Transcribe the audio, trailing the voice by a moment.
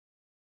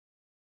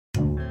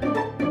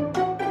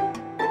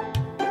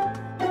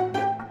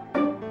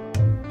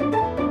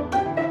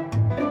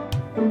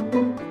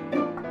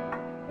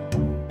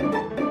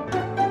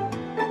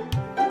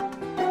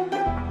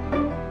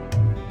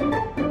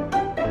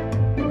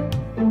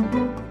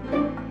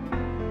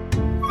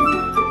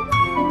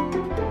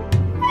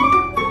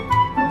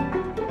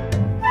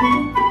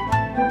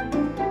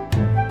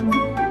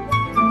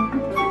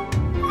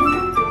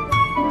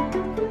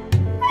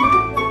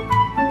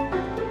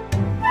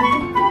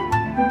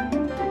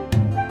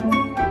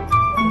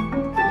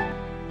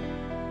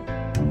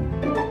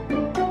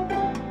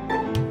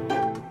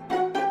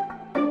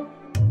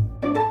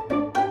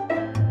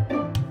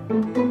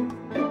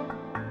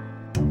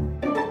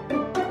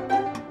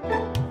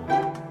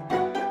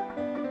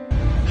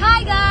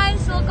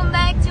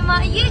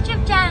my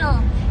YouTube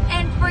channel.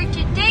 And for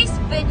today's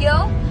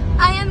video,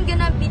 I am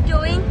gonna be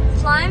doing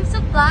slime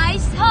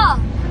supplies haul.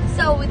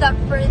 So without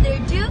further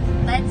ado,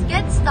 let's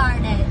get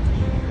started.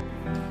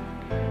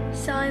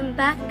 So I'm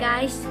back,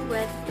 guys,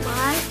 with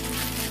my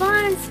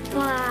slime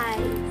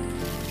supplies.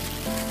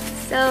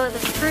 So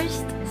the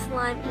first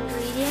slime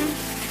ingredient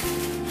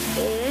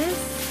is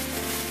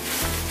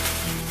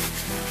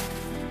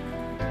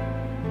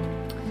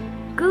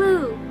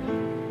glue.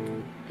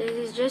 This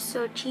is just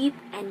so cheap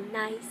and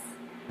nice.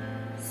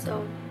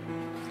 So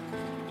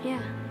yeah.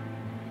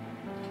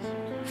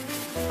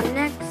 The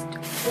next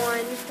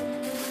one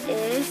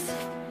is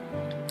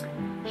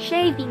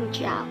shaving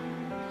gel.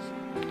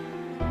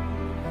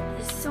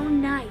 It's so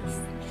nice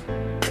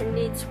and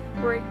it's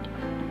worked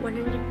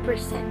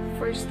 100%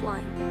 for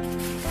slime.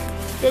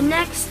 The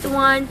next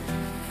one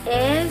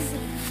is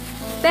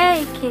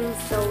baking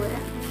soda.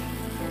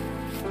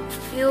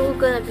 You're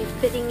gonna be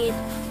putting it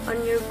on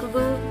your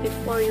glue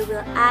before you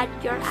will add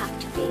your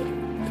activator.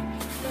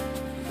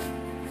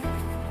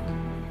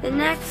 The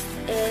next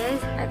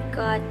is, I've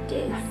got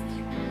this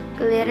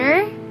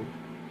glitter.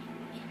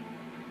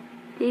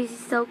 This is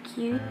so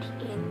cute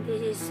and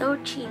this is so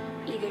cheap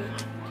either.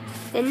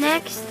 The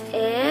next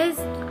is,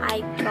 I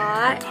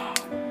got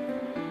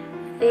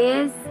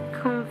this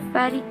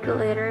confetti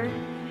glitter,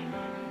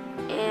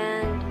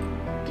 and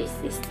this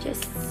is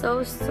just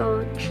so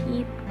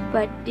cheap,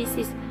 but this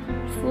is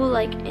full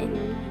like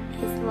in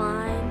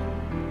slime.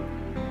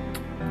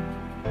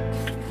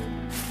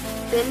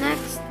 The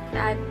next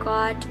I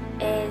got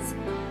is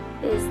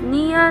this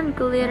neon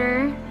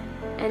glitter,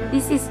 and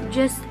this is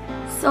just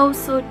so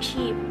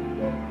cheap.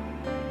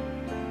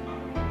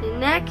 The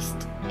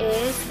next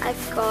is I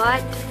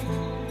got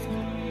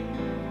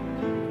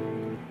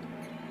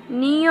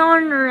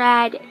neon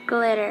red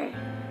glitter.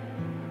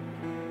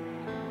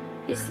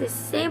 It's the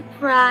same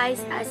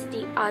price as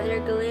the other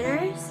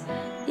glitters.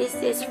 This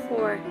is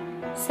for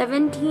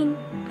 17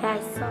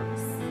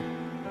 pesos.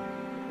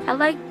 I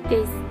like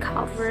this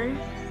cover,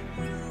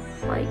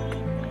 like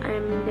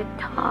I'm in the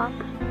top.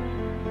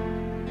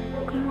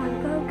 Come on,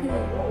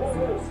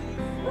 focus.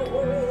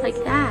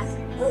 Like that.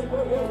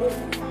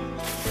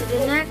 So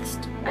the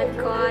next I've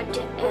got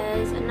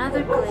is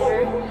another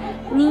glitter,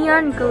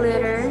 neon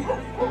glitter,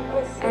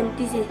 and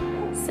this is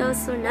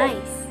so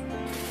nice.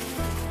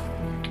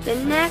 The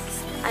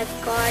next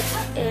I've got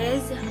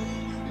is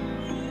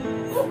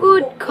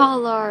food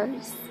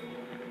colors.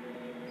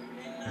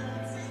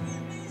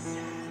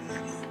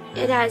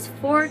 It has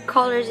 4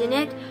 colors in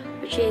it,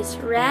 which is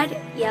red,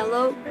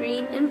 yellow,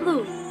 green, and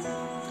blue.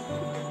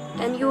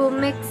 And you will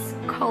mix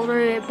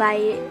color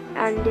by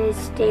on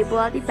this table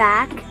at the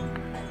back.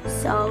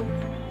 So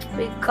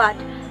we've got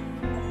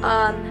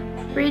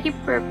pretty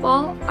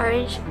purple,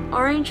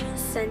 orange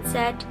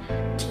sunset,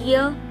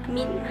 teal,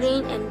 mint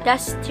green, and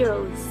dusty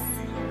rose.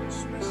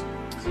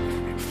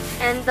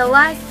 And the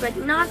last but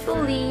not the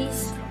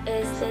least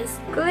is this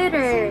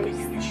glitters.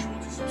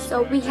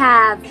 So we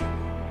have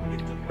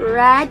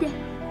red,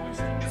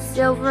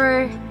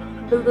 silver,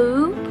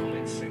 blue,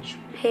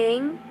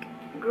 pink,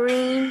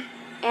 green,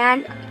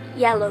 and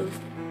yellow.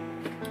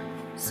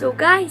 So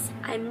guys,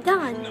 I'm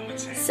done.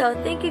 So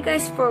thank you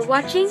guys for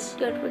watching.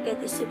 Don't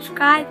forget to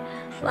subscribe,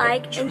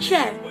 like, and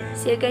share.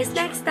 See you guys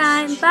next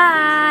time.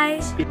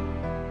 Bye!